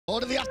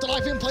Order the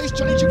afterlife in place,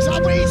 Johnny jukes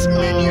out, but he's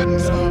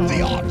minions!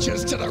 The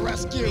archers to the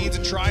rescue! Needs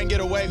to try and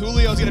get away.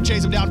 Julio's gonna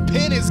chase him down.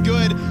 Pin is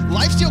good.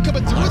 Lifesteal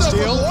coming through though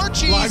for War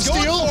Cheese.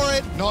 Going for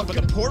it. Not but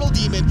the Portal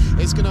Demon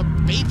is gonna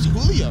bait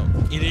Julio.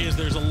 It is.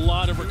 There's a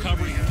lot of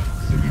recovery.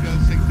 If he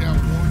does take down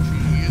War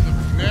Cheese, he is a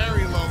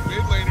very low mid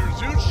laner.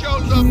 Zeus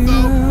shows up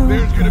though.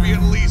 There's gonna be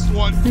at least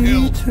one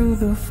kill. To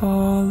the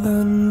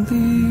fallen,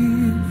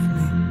 leave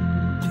me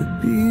to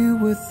be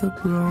with the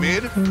broken.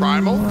 Mid,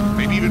 primal,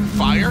 maybe even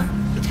fire.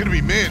 It's gonna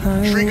be mid.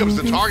 Shriek comes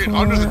the target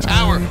under the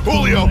tower.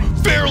 Julio,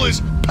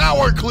 fearless,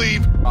 power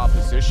cleave.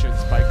 Opposition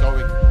by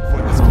going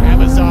for this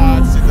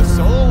Amazons in the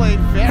solo lane.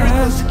 Very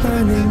close.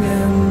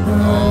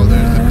 Oh,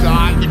 there's the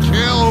dot to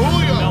kill.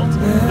 Julio. Melt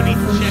beneath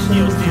check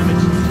deals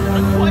damage.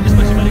 Not quite as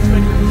much as I'd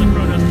expect from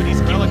Recuerdos, but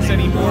he's Relics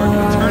anymore.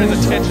 Gonna turn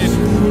his attention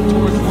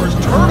towards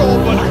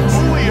Turtle, but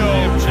Julio.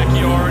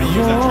 Checky already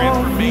used that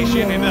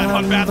transformation into that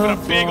Hunbat's been a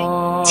big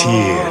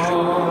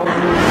Tear.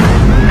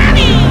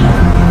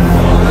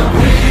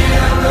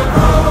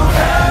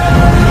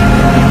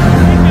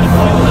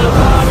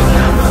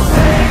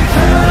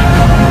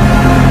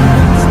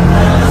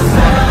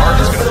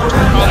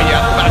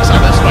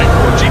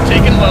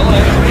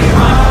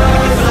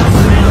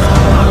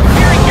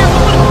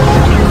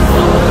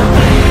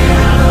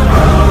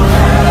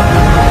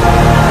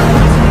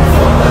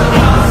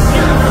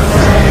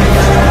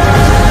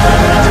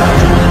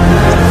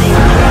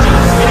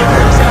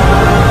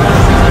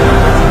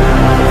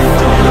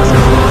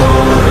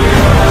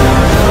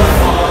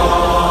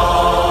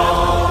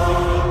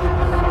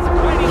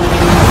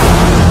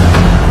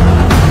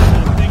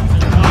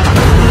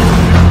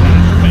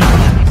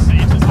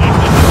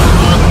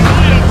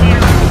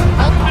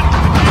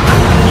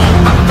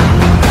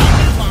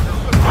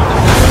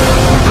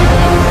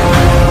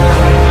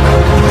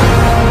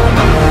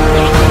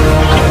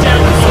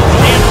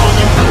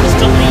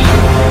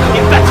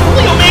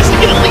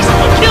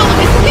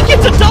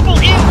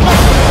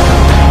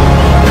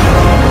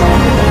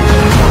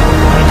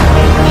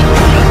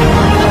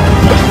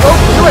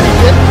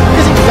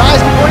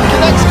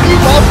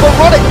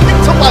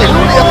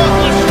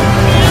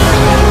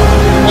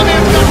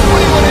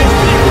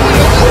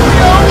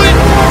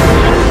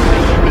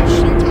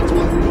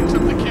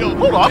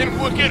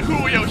 And look at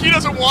Julio. He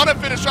doesn't want to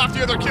finish off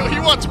the other kill. He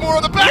wants more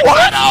on the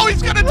backside. Oh,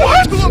 he's going to do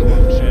it to him.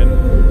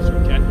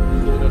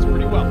 He does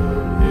pretty well.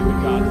 The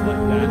gods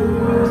like that.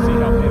 We'll see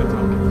how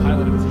Phantom can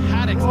pilot him. His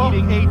Haddix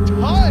eating a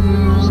ton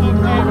of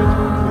damage.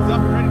 He's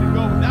up and ready to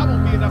go, but that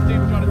won't be enough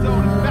damage on its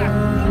own. In fact,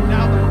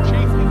 now the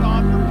chase is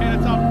on for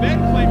Phantom. Ben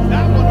claims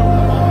that one over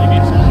the wall. He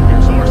needs all of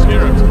your Solar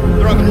Spirits.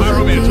 They're on the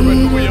Pyromancer, but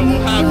Julio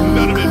will have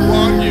none of it.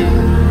 Wrong you.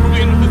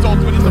 Moving in with his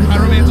ultimate as the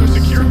Pyromancer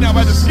secured now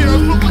by the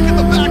Scarabs. But look at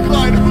the back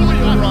line.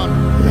 Julio run.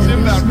 His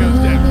inbound goes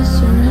down.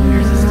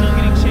 Here's the still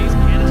getting chased.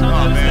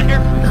 Phantom there.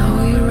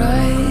 Now we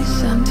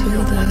rise unto the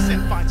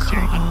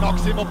And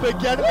knocks him up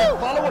again.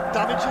 Follow-up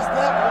damage is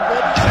there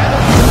already.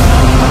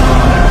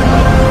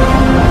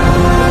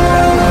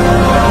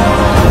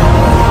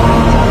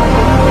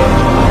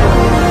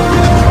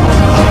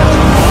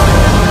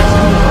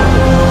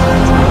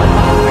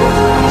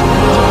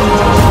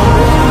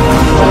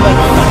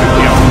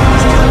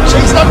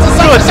 Chased up to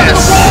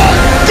side.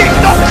 Did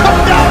not come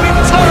down in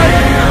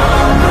time.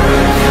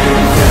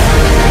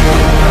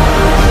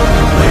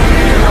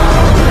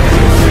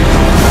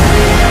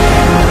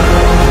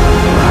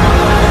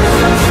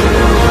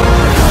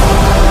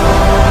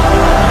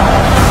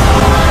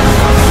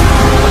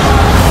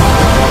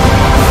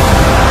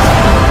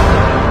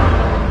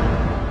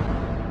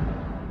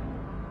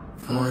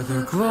 for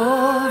the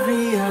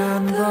glory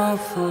and the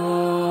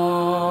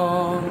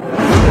fall.